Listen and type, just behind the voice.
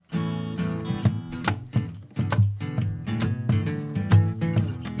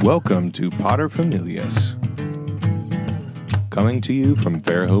Welcome to Potter Familias, coming to you from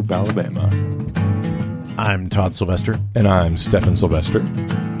Fairhope, Alabama. I'm Todd Sylvester. And I'm Stefan Sylvester.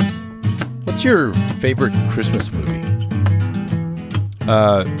 What's your favorite Christmas movie?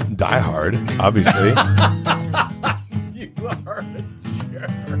 Die Hard, obviously. You are a jerk.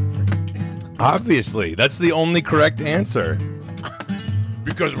 Obviously, that's the only correct answer.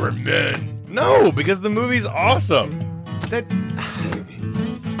 Because we're men. No, because the movie's awesome.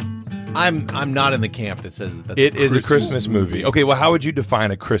 I'm not in the camp that says that It is a Christmas movie. Okay, well, how would you define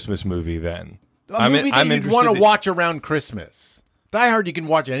a Christmas movie then? A movie that you'd want to watch around Christmas. Die Hard you can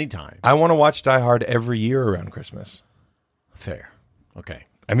watch anytime. I want to watch Die Hard every year around Christmas. Fair. Okay.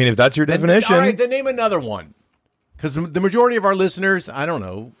 I mean, if that's your definition. All right, then name another one. Because the majority of our listeners, I don't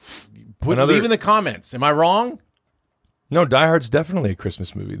know, leave in the comments. Am I wrong? No, Die Hard's definitely a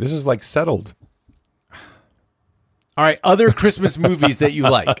Christmas movie. This is like settled. All right, other Christmas movies that you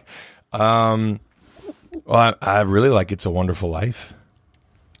like. Well, I really like It's a Wonderful Life.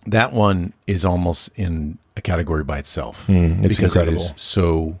 That one is almost in a category by itself. It's because incredible. It is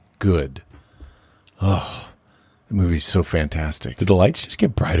so good. Oh, the movie's so fantastic. Did the lights just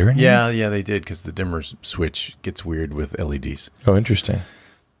get brighter in here? Yeah, they did because the dimmer switch gets weird with LEDs. Oh, interesting.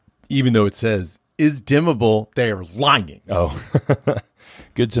 Even though it says is dimmable, they are lying. Oh,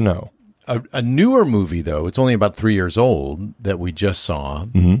 good to know. A newer movie, though, it's only about 3 years old, that we just saw,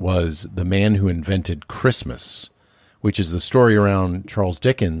 was The Man Who Invented Christmas, which is the story around Charles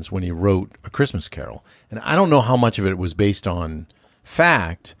Dickens when he wrote A Christmas Carol. And I don't know how much of it was based on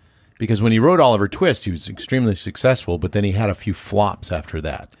fact, because when he wrote Oliver Twist, he was extremely successful, but then he had a few flops after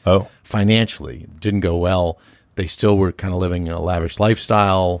that. Oh. Financially, it didn't go well. They still were kind of living a lavish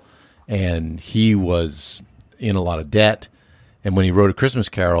lifestyle, and he was in a lot of debt. And when he wrote A Christmas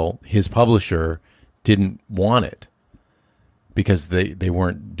Carol, his publisher didn't want it because they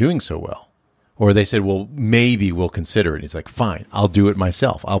weren't doing so well. Or they said, well, maybe we'll consider it. He's like, fine, I'll do it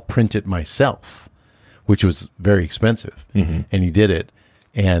myself. I'll print it myself, which was very expensive. And he did it.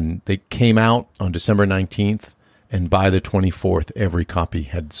 And they came out on December 19th, and by the 24th, every copy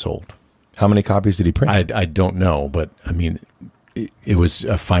had sold. How many copies did he print? I don't know, but I mean, it was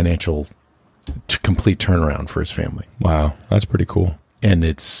a financial complete turnaround for his family. Wow, that's pretty cool. And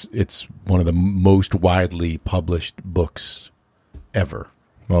it's one of the most widely published books ever.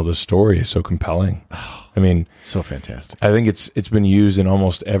 Well, the story is so compelling. I mean, So fantastic. I think it's been used in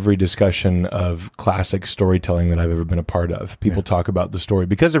almost every discussion of classic storytelling that I've ever been a part of. People talk about the story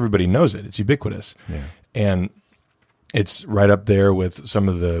because everybody knows it. It's ubiquitous. Yeah. And it's right up there with some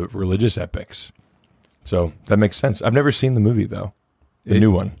of the religious epics. So that makes sense. I've never seen the movie, though. The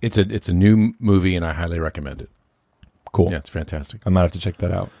new one. It's a new movie, and I highly recommend it. Cool. Yeah, it's fantastic. I might have to check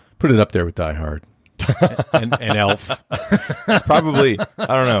that out. Put it up there with Die Hard and Elf. It's probably, I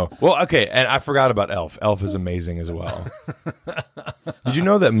don't know. Well, okay, and I forgot about Elf. Elf is amazing as well. Did you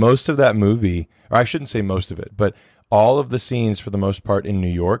know that most of that movie, or I shouldn't say most of it, but all of the scenes for the most part in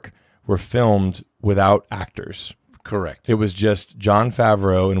New York were filmed without actors? Correct. It was just Jon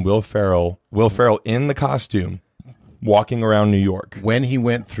Favreau and Will Ferrell in the costume, walking around New York. When he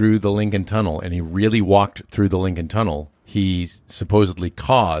went through the Lincoln Tunnel, and he really walked through the Lincoln Tunnel, he supposedly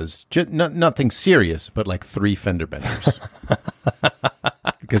caused nothing serious, but like 3 fender benders.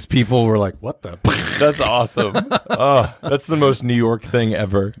 Because people were like, what the? That's awesome. Oh, that's the most New York thing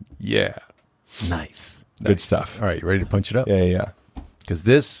ever. Yeah. Nice. Good stuff. All right, you ready to punch it up? Yeah. Because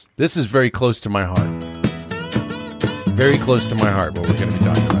this is very close to my heart. Very close to my heart, what we're going to be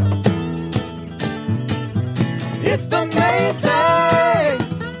talking about. It's the main thing.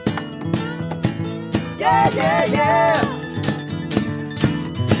 Yeah.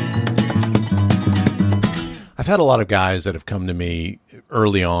 I've had a lot of guys that have come to me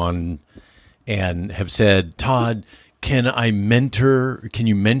early on and have said, Todd, can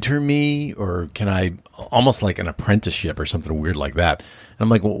you mentor me? Or can I, almost like an apprenticeship or something weird like that. And I'm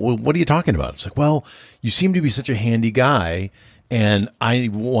like, well, what are you talking about? It's like, well, you seem to be such a handy guy, and I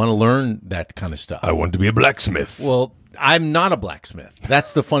want to learn that kind of stuff. I want to be a blacksmith. Well, I'm not a blacksmith.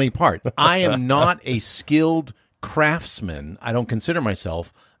 That's the funny part. I am not a skilled craftsman. I don't consider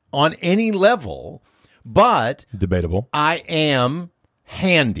myself on any level, but Debatable. I am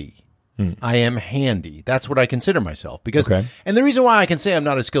handy. I am handy. That's what I consider myself. Because, and the reason why I can say I'm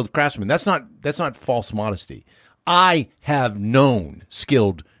not a skilled craftsman, that's not false modesty. I have known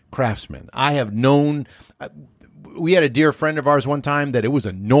skilled craftsmen. I have known. We had a dear friend of ours one time that it was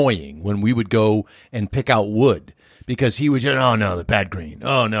annoying when we would go and pick out wood, because he would just, oh no, the bad green.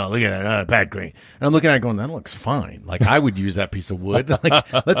 Oh no, look at that, bad green. And I'm looking at it going, that looks fine. Like, I would use that piece of wood.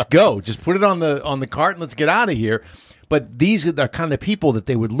 Like, let's go. Just put it on the cart and let's get out of here. But these are the kind of people that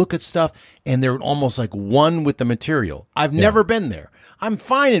they would look at stuff and they're almost like one with the material. I've never been there. I'm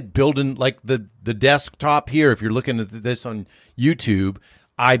fine at building like the desktop here. If you're looking at this on YouTube,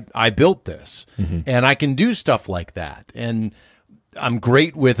 I built this and I can do stuff like that. And I'm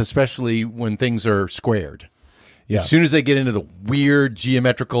great with, especially when things are squared. Yeah. As soon as they get into the weird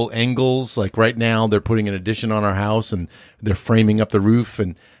geometrical angles, like right now, they're putting an addition on our house and they're framing up the roof,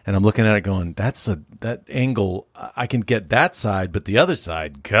 and I'm looking at it going, that angle, I can get that side, but the other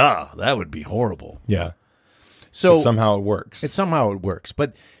side, God, that would be horrible. Yeah. So But somehow it works. somehow it works.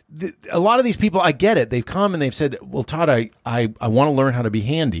 But a lot of these people, I get it. They've come and they've said, well, Todd, I want to learn how to be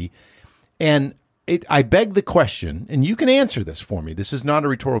handy. And I beg the question, and you can answer this for me. This is not a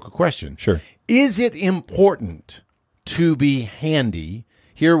rhetorical question. Sure. Is it important to be handy?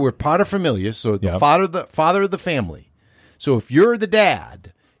 Here we're paterfamilias, so the father of the family. So if you're the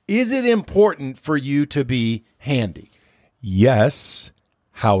dad, is it important for you to be handy? Yes.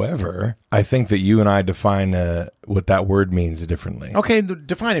 However, I think that you and I define what that word means differently. Okay,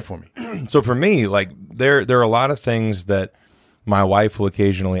 define it for me. So for me, like there are a lot of things that my wife will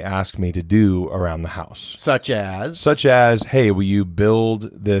occasionally ask me to do around the house. Such as, Hey, will you build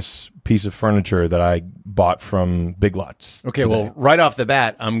this piece of furniture that I bought from Big Lots? okay, today?" well, right off the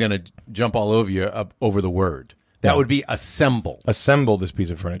bat, I'm going to jump all over you over the word. That would be assemble. Assemble this piece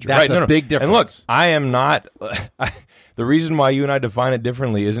of furniture. That's right, a big difference. And look, I am not. The reason why you and I define it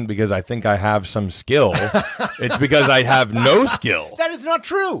differently isn't because I think I have some skill. It's because I have no skill. That is not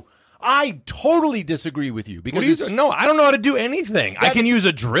true. I totally disagree with you because No, I don't know how to do anything. I can use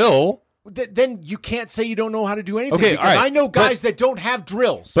a drill. Then you can't say you don't know how to do anything. Okay, because all right, I know guys that don't have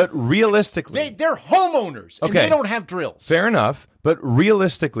drills. But realistically, They're homeowners and Okay. they don't have drills. fair enough. But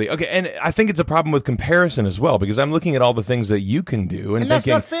realistically, okay, and I think it's a problem with comparison as well because I'm looking at all the things that you can do and And that's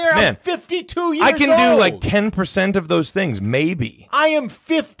thinking, not fair. man, I'm 52 years I can old. do like 10% of those things, maybe. I am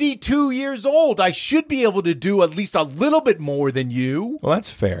 52 years old. I should be able to do at least a little bit more than you. Well, that's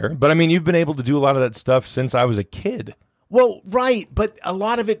fair. But I mean, you've been able to do a lot of that stuff since I was a kid. Well, right, but a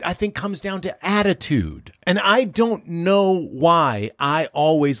lot of it, I think, comes down to attitude. And I don't know why I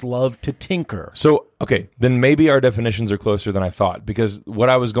always love to tinker. So, okay, then maybe our definitions are closer than I thought because what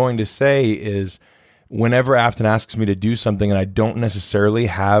I was going to say is whenever Afton asks me to do something and I don't necessarily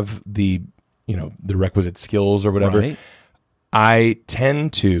have the requisite skills or whatever, Right. I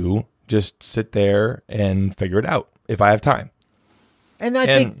tend to just sit there and figure it out if I have time. And I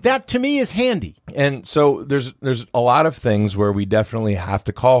think that, to me, is handy. And so there's a lot of things where we definitely have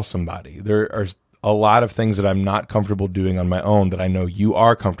to call somebody. There are a lot of things that I'm not comfortable doing on my own that I know you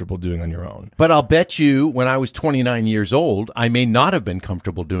are comfortable doing on your own. But I'll bet you when I was 29 years old, I may not have been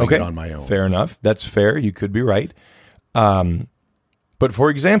comfortable doing it on my own. Fair enough. That's fair. You could be right. But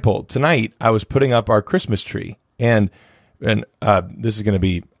for example, tonight I was putting up our Christmas tree, and this is going to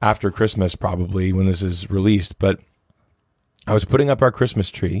be after Christmas probably when this is released, but I was putting up our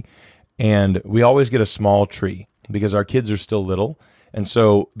Christmas tree, and we always get a small tree because our kids are still little. And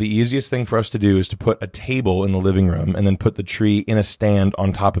so the easiest thing for us to do is to put a table in the living room and then put the tree in a stand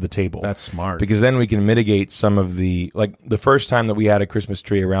on top of the table. That's smart. Because then we can mitigate some of the, like the first time that we had a Christmas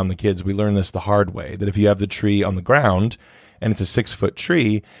tree around the kids, we learned this the hard way, that if you have the tree on the ground and it's a 6-foot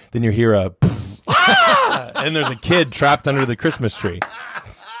tree, then you hear a ah! And there's a kid trapped under the Christmas tree.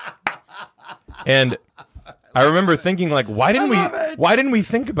 And I remember thinking, like, why didn't we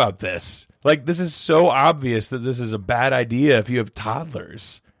think about this? Like, this is so obvious that this is a bad idea if you have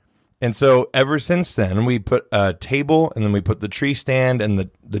toddlers. And so ever since then, we put a table and then we put the tree stand and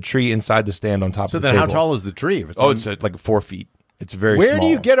the tree inside the stand on top So of the then table. how tall is the tree? If It's like 4 feet. It's very Where small.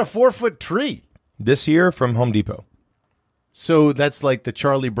 do you get a 4-foot tree? This year from Home Depot. So that's like the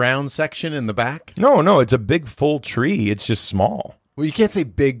Charlie Brown section in the back? No, it's a big full tree. It's just small. Well, you can't say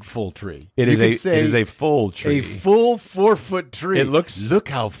big full tree. It You is could a say full tree. a full 4-foot tree. Look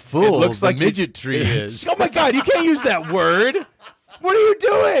how full it looks the like midget tree is. Oh my God, you can't use that word. What are you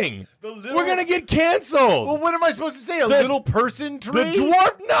doing? We're gonna get canceled. Well, what am I supposed to say? A little person tree? The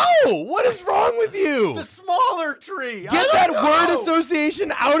dwarf? No. What is wrong with you? The smaller tree. Get that word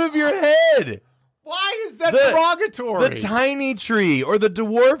association out of your head. Why is that derogatory? The tiny tree or the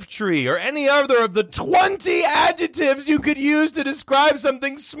dwarf tree or any other of the 20 adjectives you could use to describe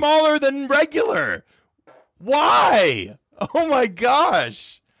something smaller than regular. Why? Oh my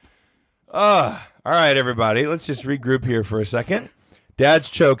gosh. All right, everybody. Let's just regroup here for a second.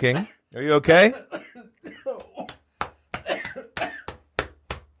 Dad's choking. Are you okay?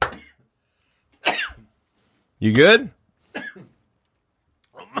 You good?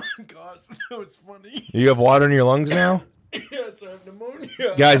 Oh my gosh, that was funny. You have water in your lungs now? Yes, I have pneumonia.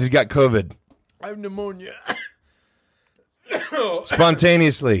 Guys, he's got COVID. I have pneumonia.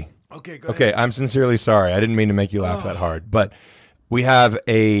 Spontaneously. Okay, go ahead. Okay, I'm sincerely sorry. I didn't mean to make you laugh that hard. But we have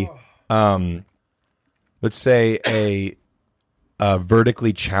a, let's say a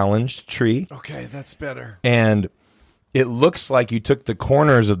vertically challenged tree. Okay, that's better. And it looks like you took the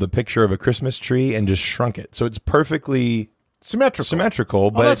corners of the picture of a Christmas tree and just shrunk it. So it's perfectly symmetrical,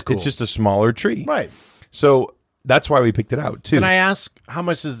 but that's cool. it's just a smaller tree. Right. So that's why we picked it out, too. Can I ask, how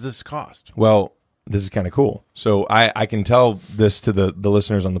much does this cost? Well, this is kind of cool. So I can tell this to the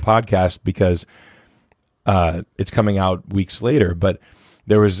listeners on the podcast because it's coming out weeks later. But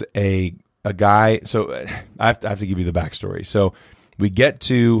there was a guy. So I have to give you the backstory. So we get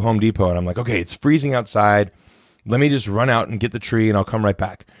to Home Depot and I'm like, okay, it's freezing outside. Let me just run out and get the tree and I'll come right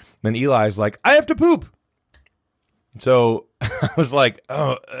back. Then Eli's like, I have to poop. So I was like,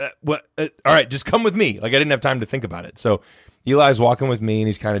 oh, what? All right, just come with me. Like I didn't have time to think about it. So Eli's walking with me and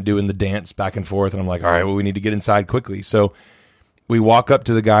he's kind of doing the dance back and forth. And I'm like, all right, well, we need to get inside quickly. So we walk up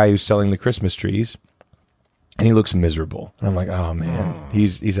to the guy who's selling the Christmas trees and he looks miserable. And I'm like, oh man,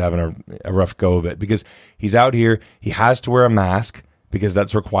 he's having a rough go of it because he's out here. He has to wear a mask because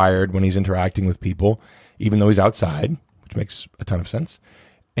that's required when he's interacting with people, even though he's outside, which makes a ton of sense.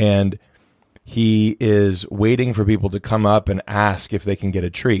 And he is waiting for people to come up and ask if they can get a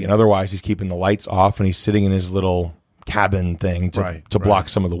tree. And otherwise he's keeping the lights off and he's sitting in his little cabin thing to block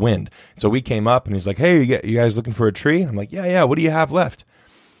some of the wind. So we came up and he's like, hey, you guys looking for a tree? And I'm like, yeah. What do you have left?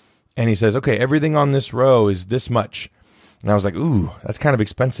 And he says, okay, everything on this row is this much. And I was like, ooh, that's kind of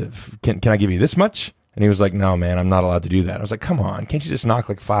expensive. Can I give you this much? And he was like, no, man, I'm not allowed to do that. I was like, come on, can't you just knock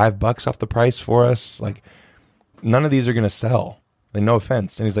like $5 off the price for us? Like none of these are going to sell. Like, no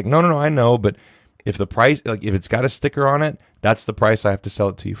offense. And he's like, no, I know. But if the price, like if it's got a sticker on it, that's the price I have to sell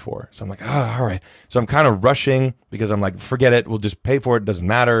it to you for. So I'm like, oh, all right. So I'm kind of rushing because I'm like, forget it. We'll just pay for it. It doesn't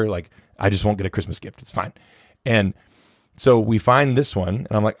matter. Like I just won't get a Christmas gift. It's fine. And so we find this one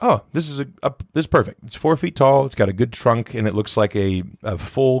and I'm like, oh, this is this is perfect. It's 4 feet tall. It's got a good trunk and it looks like a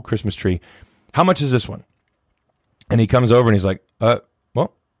full Christmas tree. How much is this one? And he comes over and he's like,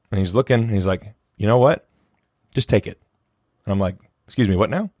 well, and he's looking and he's like, you know what? Just take it. And I'm like, excuse me,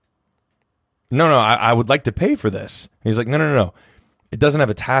 what now? No, I would like to pay for this. And he's like, no. It doesn't have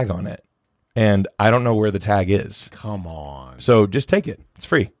a tag on it. And I don't know where the tag is. Come on. So just take it. It's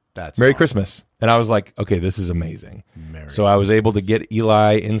free. That's Merry awesome. Christmas. And I was like, okay, this is amazing. So I was able to get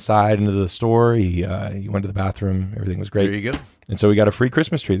Eli inside into the store. He went to the bathroom. Everything was great. There you go. And so we got a free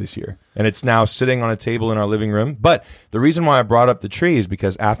Christmas tree this year. And it's now sitting on a table in our living room. But the reason why I brought up the tree is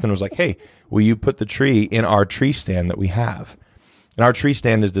because Afton was like, hey, will you put the tree in our tree stand that we have? And our tree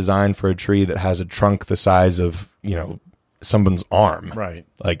stand is designed for a tree that has a trunk the size of, someone's arm. Right.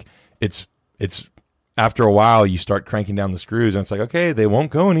 Like it's after a while you start cranking down the screws and it's like, okay, they won't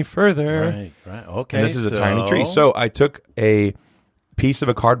go any further. Right. Okay. And this is a tiny tree. So I took a piece of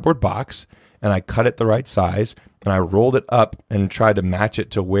a cardboard box and I cut it the right size and I rolled it up and tried to match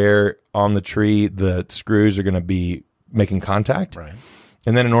it to where on the tree the screws are going to be making contact. Right.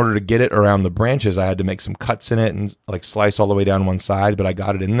 And then in order to get it around the branches, I had to make some cuts in it and like slice all the way down one side, but I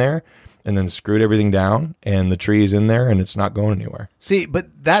got it in there and then screwed everything down and the tree is in there and it's not going anywhere. See, but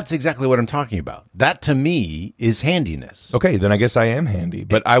that's exactly what I'm talking about. That to me is handiness. Okay, then I guess I am handy,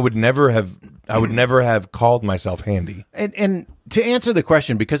 but I would never have called myself handy. And to answer the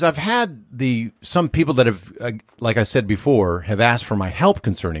question, because I've had some people that have, like I said before, have asked for my help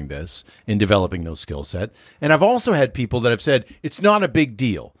concerning this in developing those skill set. And I've also had people that have said, it's not a big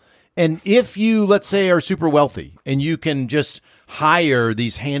deal. And if you, let's say, are super wealthy and you can just hire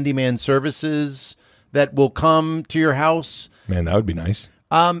these handyman services that will come to your house. Man, that would be nice.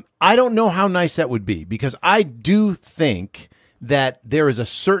 I don't know how nice that would be because I do think that there is a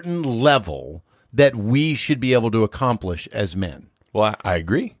certain level that we should be able to accomplish as men. Well, I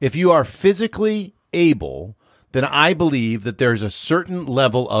agree. If you are physically able, then I believe that there's a certain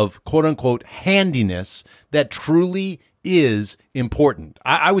level of quote unquote handiness that truly is important.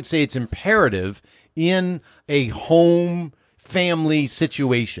 I would say it's imperative in a home family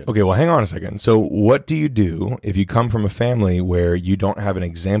situation. Okay, well, hang on a second. So what do you do if you come from a family where you don't have an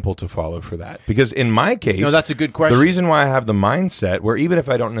example to follow for that? Because in my case... No, that's a good question. The reason why I have the mindset where even if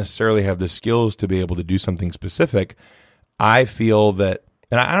I don't necessarily have the skills to be able to do something specific, I feel that...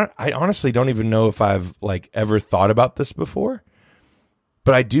 And I honestly don't even know if I've ever thought about this before,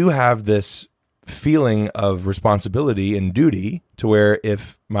 but I do have this feeling of responsibility and duty to where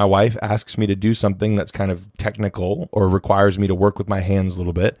if my wife asks me to do something that's kind of technical or requires me to work with my hands a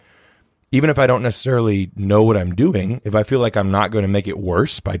little bit, even if I don't necessarily know what I'm doing, if I feel like I'm not going to make it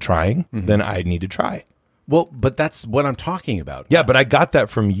worse by trying, then I need to try. Well, but that's what I'm talking about. Yeah, but I got that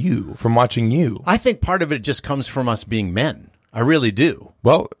from you, from watching you. I think part of it just comes from us being men. I really do.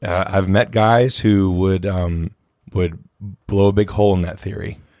 Well, I've met guys who would blow a big hole in that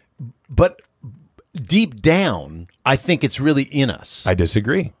theory. But deep down, I think it's really in us. I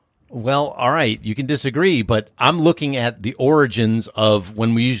disagree. Well, all right, you can disagree, but I'm looking at the origins of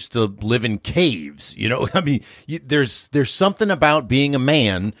when we used to live in caves. I mean, there's something about being a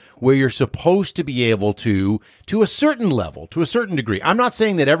man where you're supposed to be able to a certain level, to a certain degree. I'm not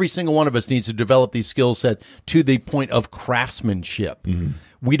saying that every single one of us needs to develop these skill sets to the point of craftsmanship. Mm-hmm.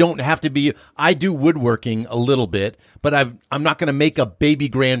 We don't have to be. I do woodworking a little bit, but I'm not going to make a baby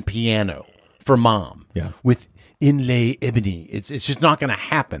grand piano for Mom. Yeah. With inlay ebony. It's just not going to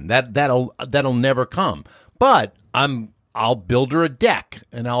happen. That'll never come. But I'll build her a deck,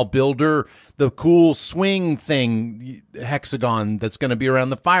 and I'll build her the cool swing thing hexagon that's going to be around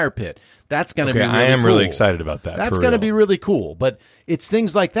the fire pit. That's going to be really I am cool. really excited about that. That's going to be really cool. But it's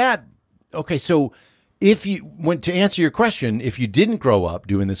things like that. Okay, so if you went to answer your question, if you didn't grow up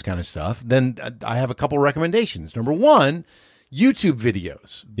doing this kind of stuff, then I have a couple recommendations. Number one, YouTube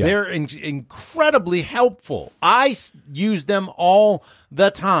videos. Yeah. They're incredibly helpful. I use them all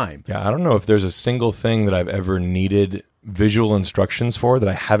the time. Yeah, I don't know if there's a single thing that I've ever needed visual instructions for that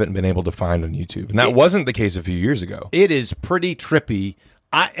I haven't been able to find on YouTube. And that wasn't the case a few years ago. It is pretty trippy.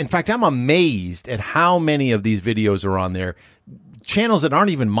 In fact, I'm amazed at how many of these videos are on there, channels that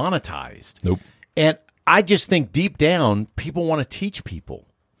aren't even monetized. Nope. And I just think deep down, people want to teach people.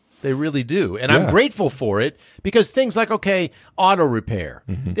 They really do. And I'm grateful for it because things like, auto repair.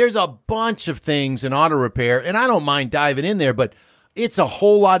 Mm-hmm. There's a bunch of things in auto repair, and I don't mind diving in there, but it's a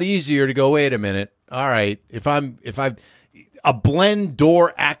whole lot easier to go, wait a minute. All right, if a blend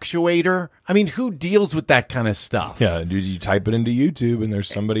door actuator, I mean, who deals with that kind of stuff? Yeah, dude, you type it into YouTube and there's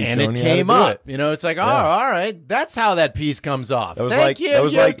somebody and showing it you how to came do up. it. It's like, all right, that's how that piece comes off. That was Thank you,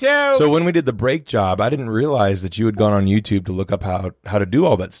 YouTube. So when we did the brake job, I didn't realize that you had gone on YouTube to look up how to do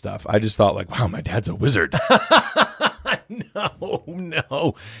all that stuff. I just thought wow, my dad's a wizard.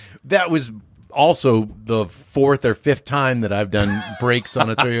 No. That was also the fourth or fifth time that I've done brakes on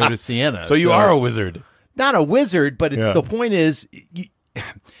a Toyota Sienna. So you are a wizard. Not a wizard, but the point is,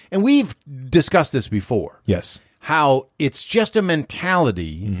 and we've discussed this before. Yes. How it's just a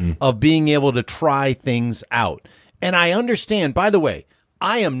mentality of being able to try things out. And I understand, by the way,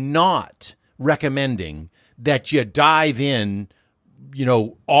 I am not recommending that you dive in,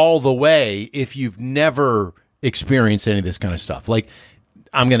 all the way if you've never experienced any of this kind of stuff. Like,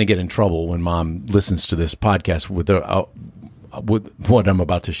 I'm going to get in trouble when Mom listens to this podcast with what I'm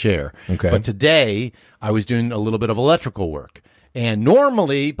about to share. Okay. But today, I was doing a little bit of electrical work. And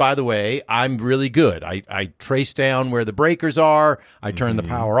normally, by the way, I'm really good. I trace down where the breakers are. I turn the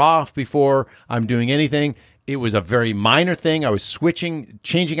power off before I'm doing anything. It was a very minor thing. I was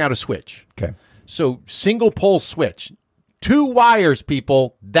changing out a switch. Okay. So single pole switch, 2 wires,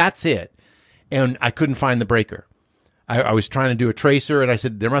 people. That's it. And I couldn't find the breaker. I was trying to do a tracer, and I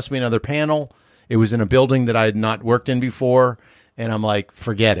said, there must be another panel. It was in a building that I had not worked in before. And I'm like,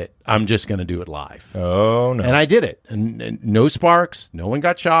 forget it. I'm just going to do it live. Oh, no. And I did it. And no sparks. No one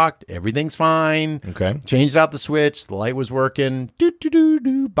got shocked. Everything's fine. Okay. Changed out the switch. The light was working.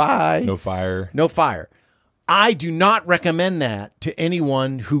 Do. Bye. No fire. No fire. I do not recommend that to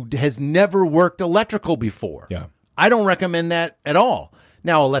anyone who has never worked electrical before. Yeah. I don't recommend that at all.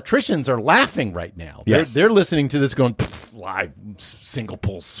 Now, electricians are laughing right now. Yes. They're listening to this going, live single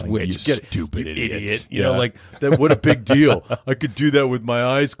pole switch. You Get it, stupid you idiot. You know, that. What a big deal. I could do that with my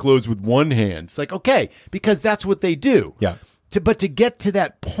eyes closed with one hand. It's like, okay, because that's what they do. Yeah. But to get to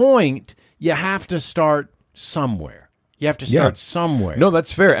that point, you have to start somewhere. You have to start somewhere. No,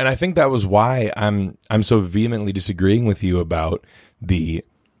 that's fair. And I think that was why I'm so vehemently disagreeing with you about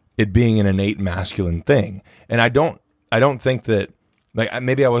it being an innate masculine thing. And I don't think that,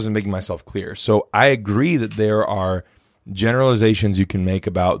 maybe I wasn't making myself clear. So I agree that there are generalizations you can make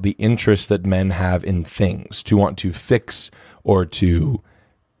about the interest that men have in things, to want to fix or to,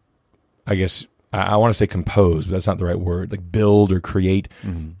 I guess, I want to say compose, but that's not the right word, like build or create.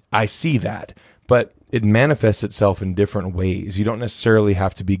 Mm-hmm. I see that, but it manifests itself in different ways. You don't necessarily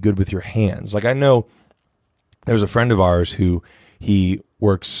have to be good with your hands. Like, I know there's a friend of ours who he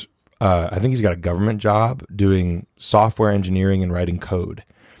works, I think he's got a government job doing software engineering and writing code.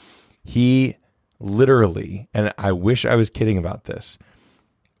 He literally, and I wish I was kidding about this,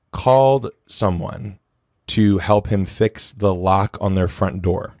 called someone to help him fix the lock on their front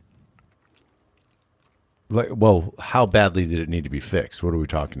door. Well, how badly did it need to be fixed? What are we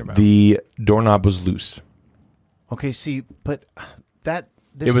talking about? The doorknob was loose. Okay, see, but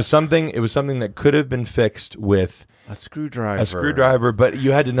It was something that could have been fixed with a screwdriver. a screwdriver, but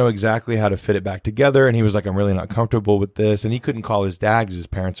you had to know exactly how to fit it back together. And he was like, I'm really not comfortable with this. And he couldn't call his dad because his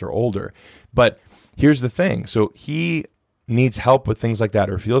parents are older. But here's the thing. So he needs help with things like that,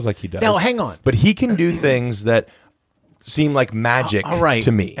 or feels like he does. Now, hang on. But he can do things that seem like magic All right.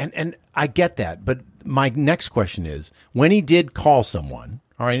 to me. And I get that. But my next question is, when he did call someone,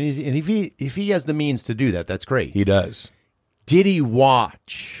 all right, and if he has the means to do that, that's great. He does. Did he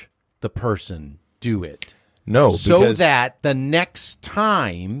watch the person do it? No, So because that the next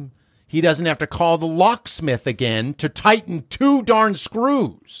time he doesn't have to call the locksmith again to tighten 2 darn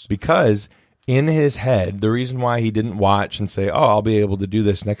screws. because in his head, the reason why he didn't watch and say, "Oh, I'll be able to do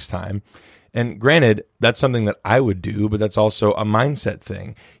this next time." And granted, that's something that I would do, but that's also a mindset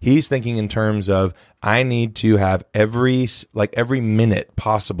thing. He's thinking in terms of, I need to have every minute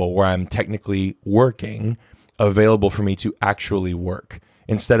possible where I'm technically working available for me to actually work,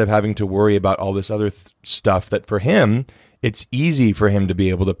 instead of having to worry about all this other stuff that for him, it's easy for him to be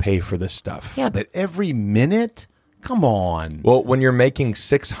able to pay for this stuff. Yeah, but every minute? Come on. Well, when you're making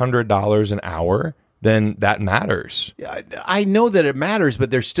 $600 an hour, then that matters. I know that it matters,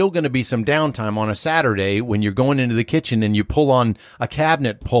 but there's still going to be some downtime on a Saturday when you're going into the kitchen and you pull on a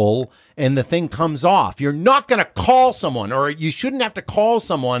cabinet pull and the thing comes off. You're not going to call someone, or you shouldn't have to call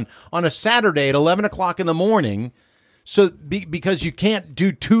someone on a Saturday at 11 o'clock in the morning because you can't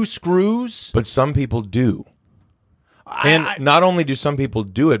do 2 screws. But some people do. And not only do some people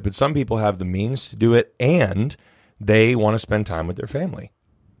do it, but some people have the means to do it, and they want to spend time with their family.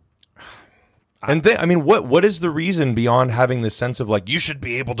 And what is the reason beyond having this sense of like, you should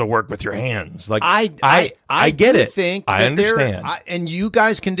be able to work with your hands? Like, I get it. I understand. And you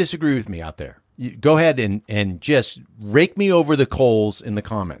guys can disagree with me out there. You go ahead and just rake me over the coals in the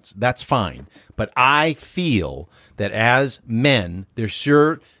comments. That's fine. But I feel that as men, there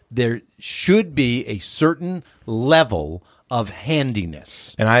should be a certain level of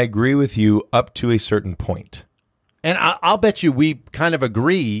handiness. And I agree with you up to a certain point. And I'll bet you we kind of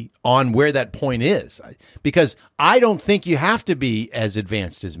agree on where that point is, because I don't think you have to be as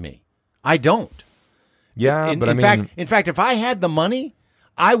advanced as me. I don't. Yeah, but in fact, if I had the money,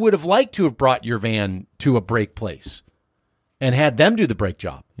 I would have liked to have brought your van to a brake place and had them do the brake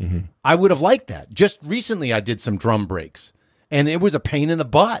job. Mm-hmm. I would have liked that. Just recently, I did some drum brakes, and it was a pain in the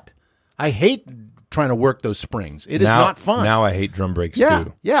butt. I hate trying to work those springs. It is not fun. Now I hate drum brakes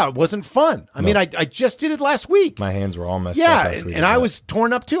too. Yeah, it wasn't fun. I mean, I just did it last week. My hands were all messed up. Yeah, and I was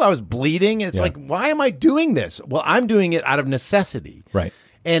torn up too. I was bleeding. It's like, why am I doing this? Well, I'm doing it out of necessity. Right.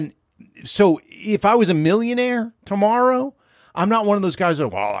 And so if I was a millionaire tomorrow, I'm not one of those guys that,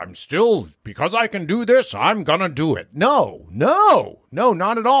 well, I'm still, because I can do this, I'm going to do it. No,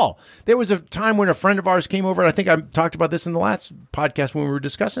 not at all. There was a time when a friend of ours came over, and I think I talked about this in the last podcast when we were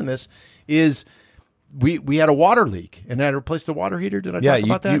discussing this, is we had a water leak, and I had to replace the water heater. Did I talk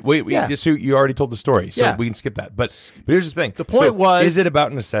about that? So you already told the story, so we can skip that. But here's the thing. The point was... Is it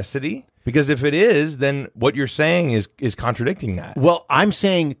about necessity? Because if it is, then what you're saying is contradicting that. Well, I'm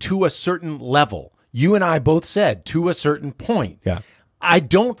saying to a certain level. You and I both said to a certain point. Yeah. I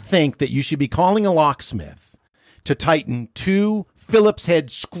don't think that you should be calling a locksmith to tighten 2 Phillips head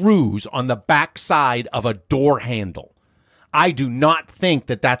screws on the backside of a door handle. I do not think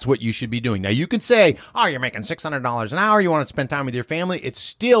that that's what you should be doing. Now, you can say, oh, you're making $600 an hour. You want to spend time with your family. It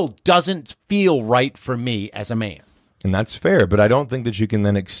still doesn't feel right for me as a man. And that's fair, but I don't think that you can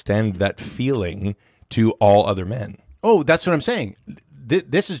then extend that feeling to all other men. Oh, that's what I'm saying.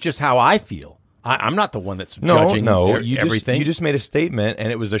 This is just how I feel. I'm not the one that's judging everything. You just made a statement,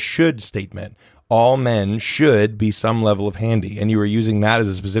 and it was a should statement. All men should be some level of handy, and you were using that as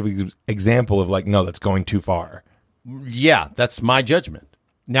a specific example of like, no, that's going too far. Yeah, that's my judgment.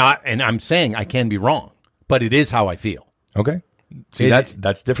 Now, and I'm saying I can be wrong, but it is how I feel. Okay. See,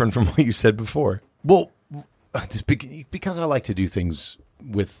 that's different from what you said before. Well, because I like to do things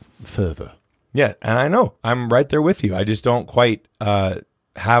with fervor. Yeah, and I know. I'm right there with you. I just don't quite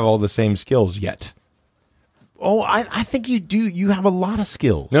have all the same skills yet. Oh, I think you do. You have a lot of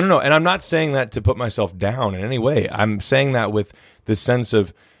skills. No. And I'm not saying that to put myself down in any way. I'm saying that with the sense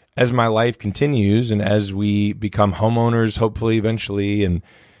of, as my life continues and as we become homeowners, hopefully eventually, and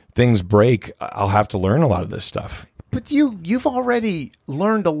things break, I'll have to learn a lot of this stuff. But you've already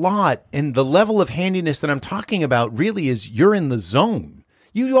learned a lot, and the level of handiness that I'm talking about really is you're in the zone.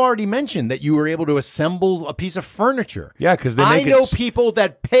 You already mentioned that you were able to assemble a piece of furniture. Yeah, because I know people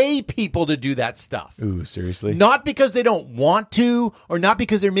that pay people to do that stuff. Ooh, seriously? Not because they don't want to, or not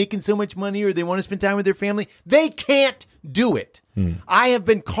because they're making so much money, or they want to spend time with their family. They can't do it. I have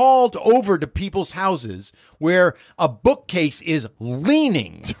been called over to people's houses where a bookcase is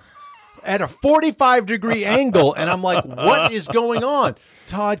leaning at a 45-degree angle, and I'm like, what is going on?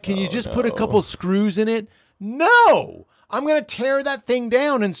 Todd, can you just put a couple screws in it? No! I'm going to tear that thing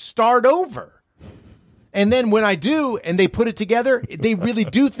down and start over. And then when I do, and they put it together, they really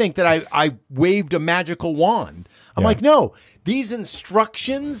do think that I waved a magical wand. I'm like, no, these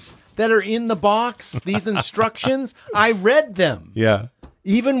instructions that are in the box, these instructions, I read them. Yeah.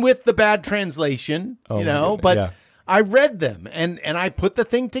 Even with the bad translation, but yeah. I read them and I put the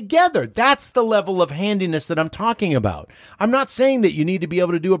thing together. That's the level of handiness that I'm talking about. I'm not saying that you need to be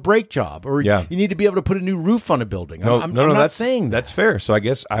able to do a brake job or you need to be able to put a new roof on a building. I'm not that's saying that. That's fair. So I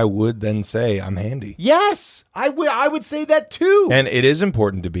guess I would then say I'm handy. Yes, I would say that too. And it is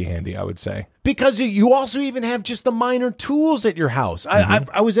important to be handy, I would say. Because you also even have just the minor tools at your house.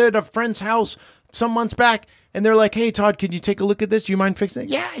 I was at a friend's house some months back, and they're like, "Hey, Todd, can you take a look at this? Do you mind fixing it?"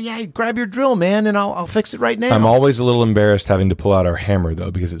 Yeah. Grab your drill, man, and I'll fix it right now. I'm always a little embarrassed having to pull out our hammer, though,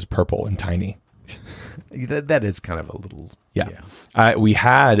 because it's purple and tiny. That is kind of a little... Yeah. We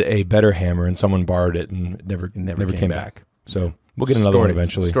had a better hammer, and someone borrowed it and never came back. So we'll get another one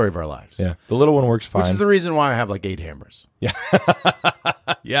eventually. Story of our lives. Yeah. The little one works fine. Which is the reason why I have like 8 hammers. Yeah.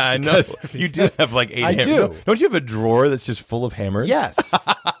 Yeah, I know. You do have like 8 hammers. do. Don't you have a drawer that's just full of hammers? Yes.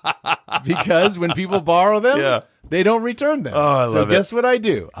 Because when people borrow them, they don't return them. Oh, I love so guess what I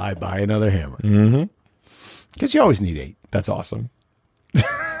do? I buy another hammer. Mm-hmm. Because you always need 8. That's awesome.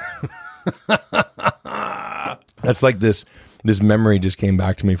 That's like this memory just came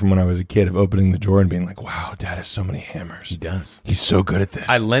back to me from when I was a kid of opening the drawer and being like, wow, Dad has so many hammers. He does. He's so good at this.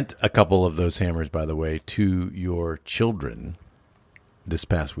 I lent a couple of those hammers, by the way, to your children this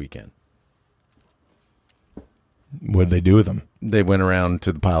past weekend. What'd they do with them? They went around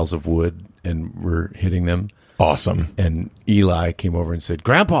to the piles of wood and were hitting them. Awesome. And Eli came over and said,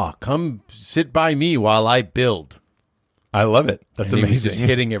 "Grandpa, come sit by me while I build." I love it. That's and amazing. He was just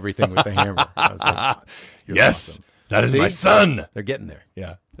hitting everything with the hammer. I was like, "You're yes, awesome." that is See? my son. They're getting there.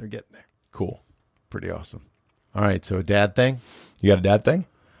 Yeah. They're getting there. Cool. Pretty awesome. All right, so a dad thing? You got a dad thing?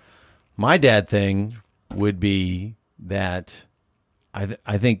 My dad thing would be that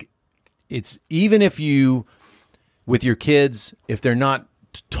I think it's even if you, with your kids, if they're not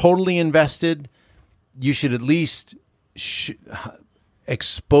totally invested, you should at least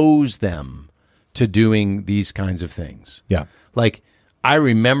expose them to doing these kinds of things. Yeah. Like, I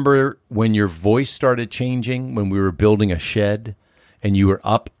remember when your voice started changing when we were building a shed and you were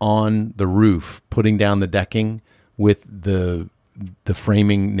up on the roof putting down the decking with the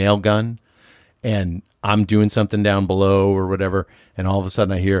framing nail gun, and I'm doing something down below or whatever, and all of a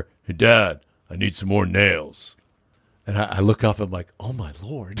sudden I hear, "Hey, Dad, I need some more nails." And I look up, I'm like, oh, my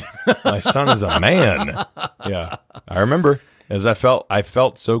Lord. My son is a man. Yeah. I remember as I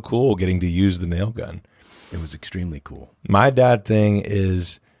felt so cool getting to use the nail gun. It was extremely cool. My dad thing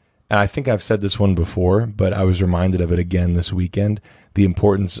is, and I think I've said this one before, but I was reminded of it again this weekend, the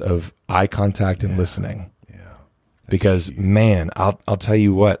importance of eye contact and listening. Yeah. Because huge. Man, I'll tell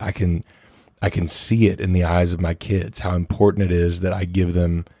you what, I can see it in the eyes of my kids, how important it is that I give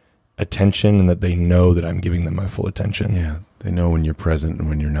them attention and that they know that I'm giving them my full attention. Yeah. They know when you're present and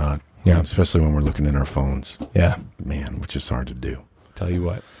when you're not. Yeah. Especially when we're looking at our phones. Yeah. Man, which is hard to do. Tell you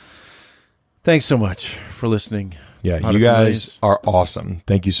what. Thanks so much for listening. Yeah, you guys are awesome.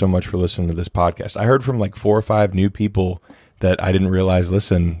 Thank you so much for listening to this podcast. I heard from like 4 or 5 new people that I didn't realize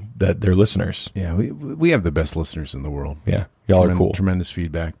listen, that they're listeners. Yeah, we have the best listeners in the world. Yeah, y'all are cool. Tremendous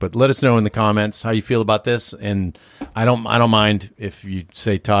feedback. But let us know in the comments how you feel about this. And I don't mind if you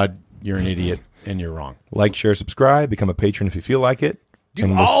say, Todd, you're an idiot and you're wrong. Like, share, subscribe, become a patron if you feel like it. Do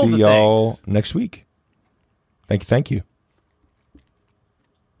and we'll all see the y'all things. next week. Thank you.